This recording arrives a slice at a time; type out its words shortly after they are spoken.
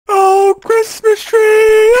Christmas tree,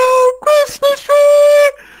 oh Christmas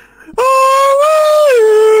tree,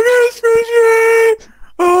 oh Christmas tree,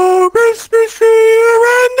 oh Christmas tree,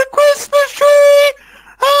 around the Christmas tree,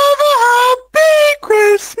 have a happy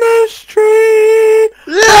Christmas tree.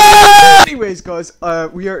 Yeah! Anyways, guys,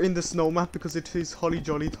 we are in the snow map because it is holly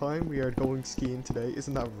jolly time. We are going skiing today,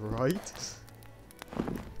 isn't that right?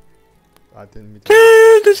 I didn't mean to.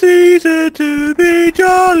 'Tis the season to be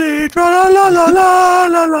jolly, tra la la la la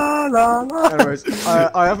la la la la. Anyways,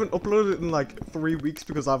 I haven't uploaded in like 3 weeks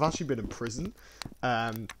because I've actually been in prison.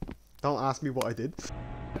 Don't ask me what I did.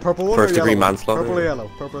 Purple one First or degree yellow? manslaughter. Purple or yellow?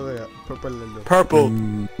 Purple or yellow? Purple or yellow? Purple.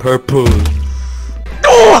 Purple.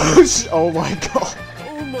 Oh my god.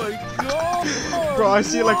 Oh my god. Bro, I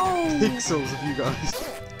see like pixels of you guys.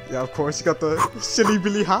 Yeah, of course, you got the silly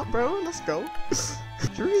Billy hat, bro. Let's go.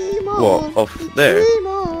 Dream on. What? Off there? Dream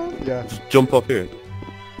on. Yeah. Jump up here.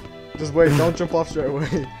 Just wait, don't jump off straight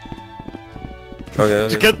away. Okay.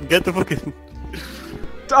 Just get the fucking.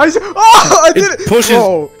 I did it! Pushes.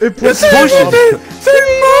 Bro, it pushes. It pushes. Sing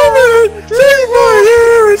for me! Sing for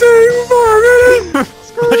you! Sing for me!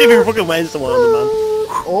 Imagine if you fucking went someone on the man.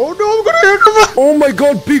 Oh no, I'm gonna hit him! Oh my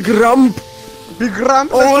god, big ramp. Big ramp!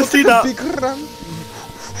 Oh, I wanna see that. Big ramp!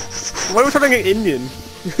 Why are we trying to get Indian?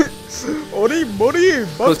 Ori, Mori!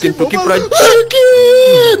 Fucking fried chicken!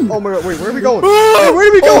 chicken! Oh my god, wait, where are we going? Wait, where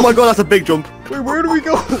do we go? Oh my god, that's a big jump. Wait, where do we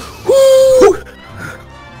go? Woo!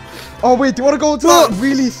 Oh wait, do you wanna go to that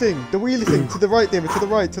wheelie thing? The wheelie thing, to the right, David, to the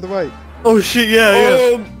right, to the right. Oh shit,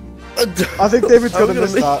 yeah. I think David's I'm gonna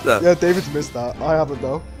miss miss that. that. Yeah, David's missed that. I haven't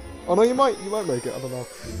though. Oh no, you might make it. I don't know.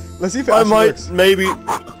 Let's see if it I actually might, works. maybe.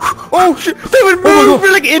 Oh shit, they would move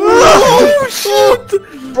like in. Oh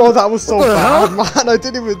shit! Bro, that was so What the bad, hell? man. I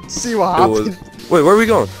didn't even see what It was. happened. Wait, where are we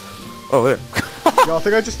going? Oh, there. Yo, I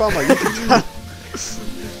think I just found my YouTube channel.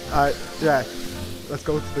 Alright, yeah. Let's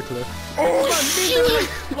go to the cliff. Oh shit!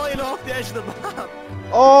 Flying off the edge of the map.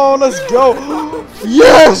 Oh, let's go!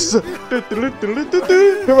 Yes!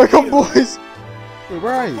 Here I come, boys! Wait,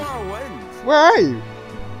 where are you? Far away. Where are you?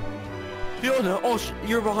 Fiona, oh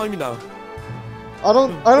you're behind me now. I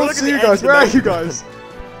don't Look at see the you edge guys. of the Where are map. you guys?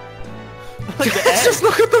 Just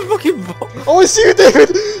look at the fucking ball. Oh, I see you,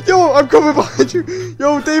 David! Yo, I'm coming behind you!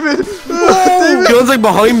 Yo, David! David! Fiona's like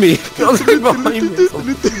behind me. Fiona's like behind me.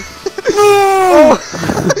 Oh.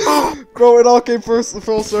 Bro, it all came full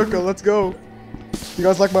circle. Let's go. You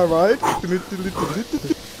guys like my ride? Oh, good,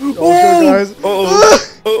 guys.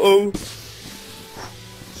 Uh-oh. Uh-oh.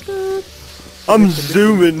 I'm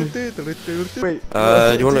zooming. Wait, do you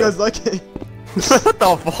do wanna- you guys like it? What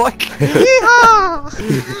the fuck? Yeehaw!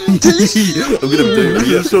 I'm gonna do This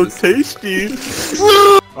it. is so tasty.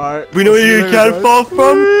 Alright. We know where you can't fall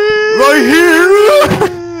from. Right here.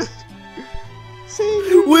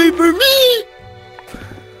 Wait for me!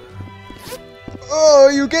 Oh,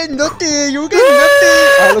 you get nutty! You get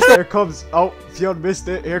nutty! Alright, let's go. Here comes. Oh, Fiona missed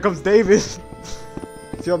it. Here comes David.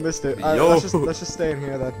 Fiona missed it. Alright, Yo. let's just stay in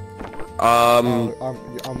here then. I'm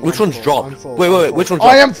which I'm one's full, dropped? I'm full, Wait, I'm wait, full. which one's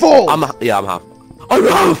I dropped? am full! I'm half. I'm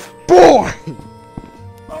half! Boy!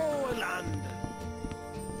 Oh, land.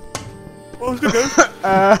 Oh, it's good,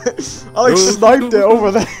 guys. Alex sniped it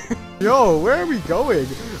over there. Yo, where are we going?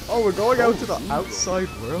 Oh, we're going out to the outside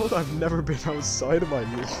world? I've never been outside of my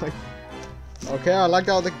life. Okay, I like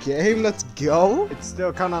out the game. Let's go. It's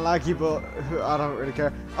still kind of laggy, but I don't really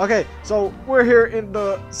care. Okay, so we're here in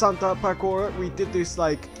the Santa parkour. We did this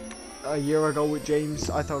like a year ago with James.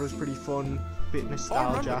 I thought it was pretty fun. Bit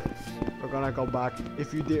nostalgia. We're gonna go back.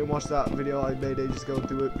 If you didn't watch that video I made ages ago,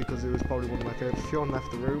 do it because it was probably one of my favorites. Fiona left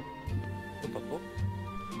the room. What the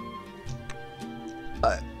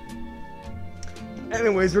fuck?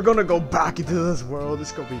 Anyways, we're gonna go back into this world.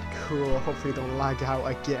 It's gonna be cool. Hopefully, it don't lag out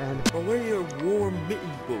again. Bro, where are your warm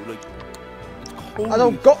mittens, bro? Like, it's cold. I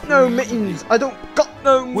don't got no mittens. I don't got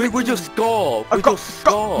no. We're just scarf. I We're got just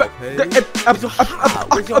scarf. Hey? Where's your hat?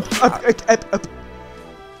 Where's your hat?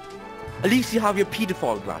 At least you have your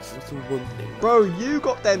pedophile glasses. That's the one thing. Bro, you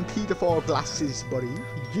got them pedophile glasses, buddy.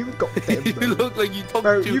 You got them. You Bro, look like you talk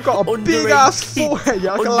bro to you got a underage big ass kids. forehead.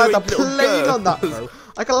 Yeah, I can land a Underage little plane on that, girls. bro.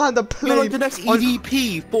 I can land a You're plane. like the next on-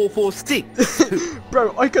 EDP 446.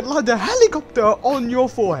 Bro, I could land a helicopter on your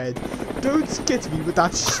forehead. Don't skit me with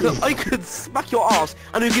that shit. I could smack your ass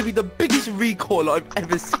and it'll give you the biggest recoil I've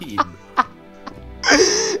ever seen.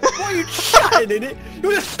 Why are you chatting in it?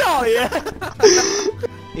 You're a star, yeah?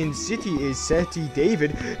 In city is City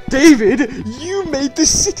David. David, you made the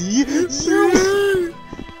city. You.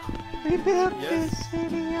 We built this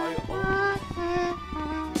city.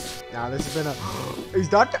 Nah, this has been a. Is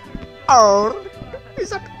that R? Is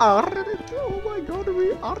that R? Oh my God,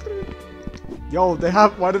 we are. Yo, they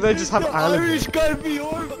have. Why do they just have island? Irish gotta be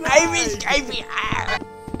yours. Irish gotta be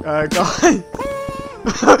Guy.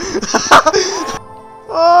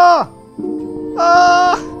 Ah!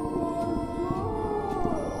 Ah!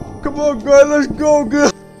 Come on, guy, let's go, guy.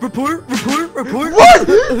 Report. What?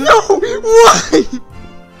 No! Why?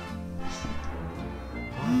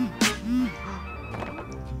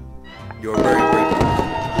 You're very brave.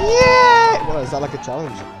 Yeah! What, is that like a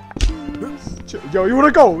challenge? Yo, you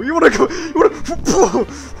wanna go? You wanna go? You wanna?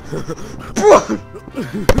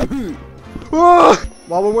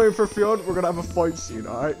 While we're waiting for Fionn, we're gonna have a fight scene,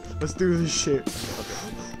 alright? Let's do this shit.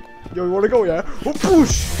 Yo, you wanna go, yeah? Oh,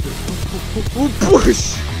 push! Oh,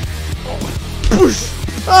 push! Push!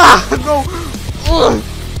 Ah, no!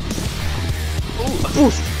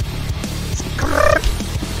 Push!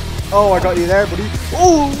 Oh, I got you there, buddy.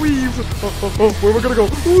 Oh, weave! Where we gonna go?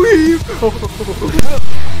 Weave!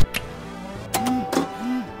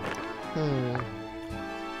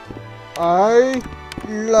 I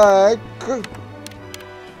like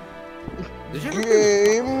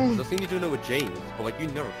game. The thing you do know with James, but like you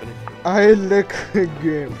never finished it. I like a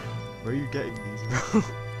game. Where are you getting these, bro?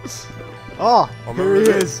 Oh, here he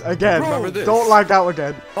is again. Don't lag out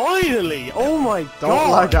again. Finally! Oh my god!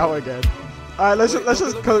 Don't lag out again. Alright, let's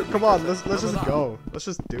just come on. Let's just go. Let's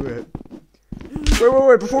just do it.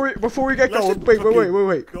 Wait. Before we get going.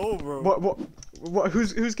 Wait. Go, bro. What?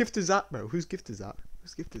 Whose gift is that, bro? Whose gift is that?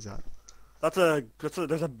 Whose gift is that?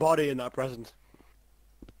 There's a body in that present.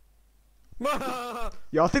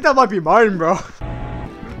 Yo, I think that might be mine, bro.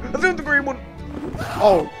 I think the green one.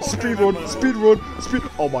 Oh, speed run.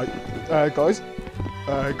 Oh my. Guys.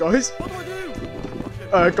 Guys. What do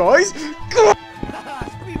I do? Guys.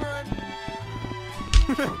 Speed run.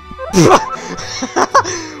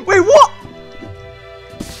 Wait, what?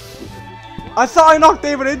 I thought I knocked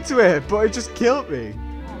David into it, but it just killed me.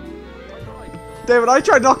 David, I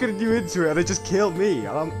tried knocking you into it and it just killed me.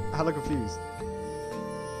 I'm hella confused.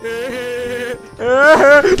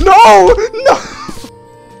 No!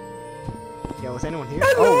 Yo, is anyone here?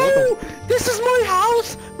 Hello! Oh, what This is my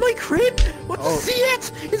house! My crib! Want Oh. to see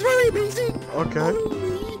it? It's very amazing! the? Okay.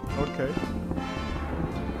 Okay.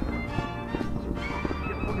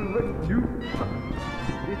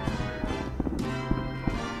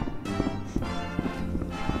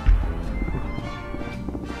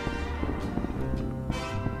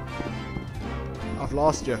 I've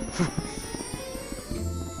lost you.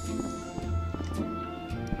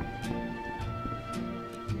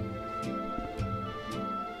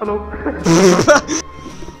 Hello.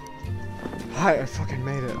 Hi, I fucking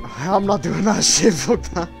made it. I'm not doing that shit, fuck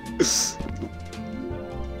that.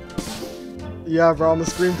 Yeah, bro, I'm a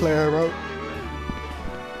screen player, bro.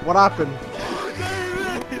 What happened?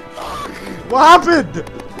 What happened?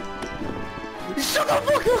 Shut the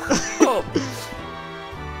fuck up!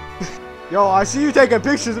 Yo, I see you taking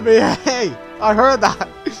pictures of me. Hey, I heard that.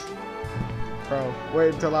 Bro,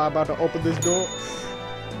 wait until I'm about to open this door.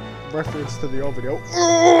 Reference to the old video.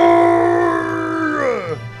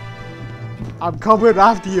 I'm coming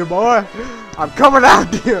after you, boy. I'm coming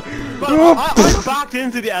after you. I backed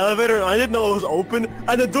into the elevator and I didn't know it was open,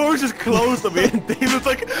 and the door just closed on me, and David's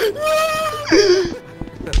like,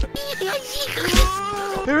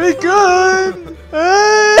 Here we go.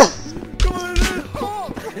 come on in,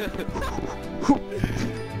 hop.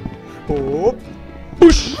 Oh,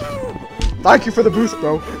 push. Thank you for the boost,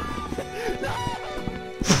 bro.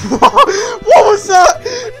 What was that?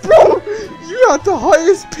 Bro, you had the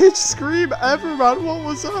highest pitch scream ever, man. What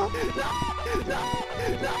was that?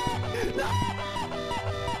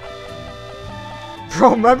 Bro,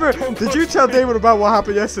 remember? Did you tell David about what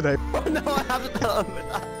happened yesterday? No, I haven't done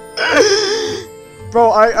that.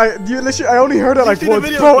 Bro, I only heard it like seen the once.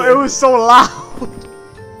 video Bro, clip? it was so loud.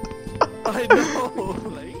 I know.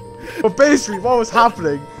 But basically, what was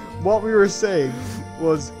happening, what we were saying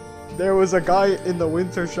was there was a guy in the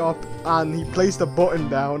winter shop and he placed a button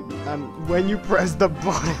down, and when you press the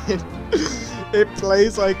button, it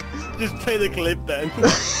plays like... Just play the clip then.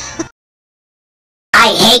 I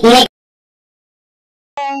hate Nick.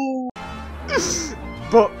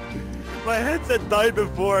 But My headset died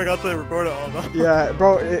before I got to record it all that. yeah,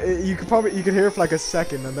 bro, you could hear it for like a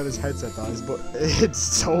second and then his headset dies, but it's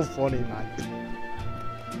so funny,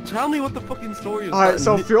 man. Tell me what the fucking story is. Alright,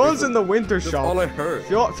 so Fionn's in the winter That's shop. all I heard.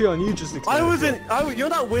 Fionn, you just explained. You know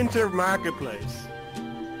that winter marketplace?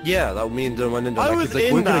 Yeah, that me and Dylan went into. I like, was like,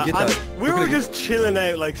 in we're gonna that, get and that. we were just chilling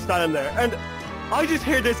out, like, standing there, and I just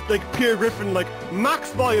hear this, like, Pierre Griffin, like,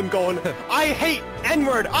 max volume going, I hate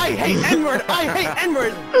N-word, I hate N-word, I hate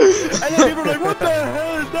N-word, and then people are like, what the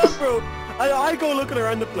hell is that, bro? I go looking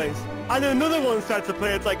around the place, and another one starts to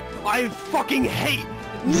play. It's like, I fucking hate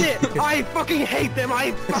Nip. I fucking hate them.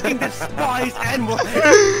 I fucking despise N-word.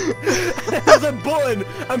 There's a button,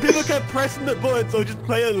 and people kept pressing the button, so just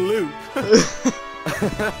play a loop.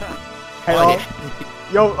 Hey,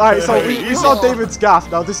 yo, alright, so we saw David's gaff.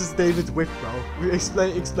 Now this is David's whip, bro.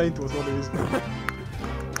 Explain to us what it is.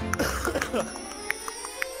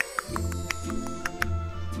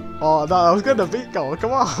 Oh, no, I was getting a beat going.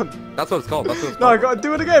 Come on. That's what it's called. That's what it's No, called. go,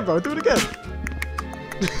 do it again, bro. Do it again.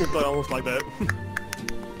 It's like almost like that.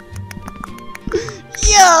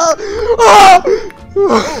 Yeah.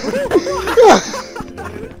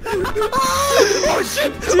 Oh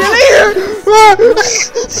shit! See you later.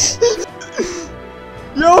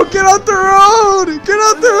 Yo, get out the road! Get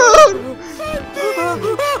out the road!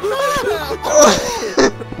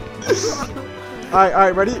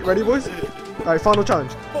 Alright, ready, boys? Alright, final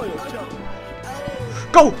challenge.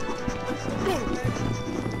 Go!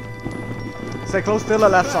 Stay close to the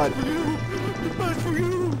left side.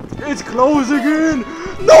 It's closing in!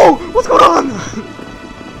 No! What's going on?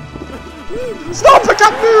 Stop! I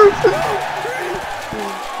can't move!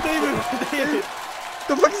 David!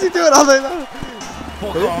 The fuck is he doing? I was like, no.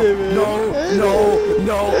 Fuck off.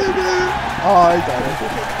 No! Oh, I got it.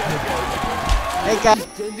 Hey guys.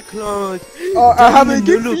 Santa Claus. Oh, I have a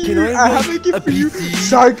gift for Look, you. can I have a gift for you. PC?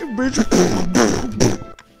 Psych, bitch.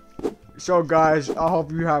 So guys, I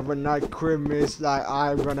hope you have a nice Christmas. Like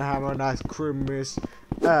I'm gonna have a nice Christmas.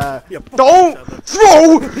 Don't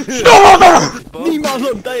throw. Niemand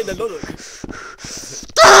om dagen der lukker.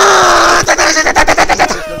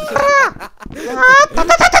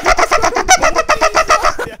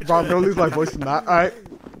 Bro, I'm gonna lose my voice from that. Alright.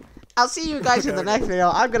 I'll see you guys in the next video.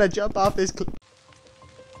 I'm gonna jump off this cliff.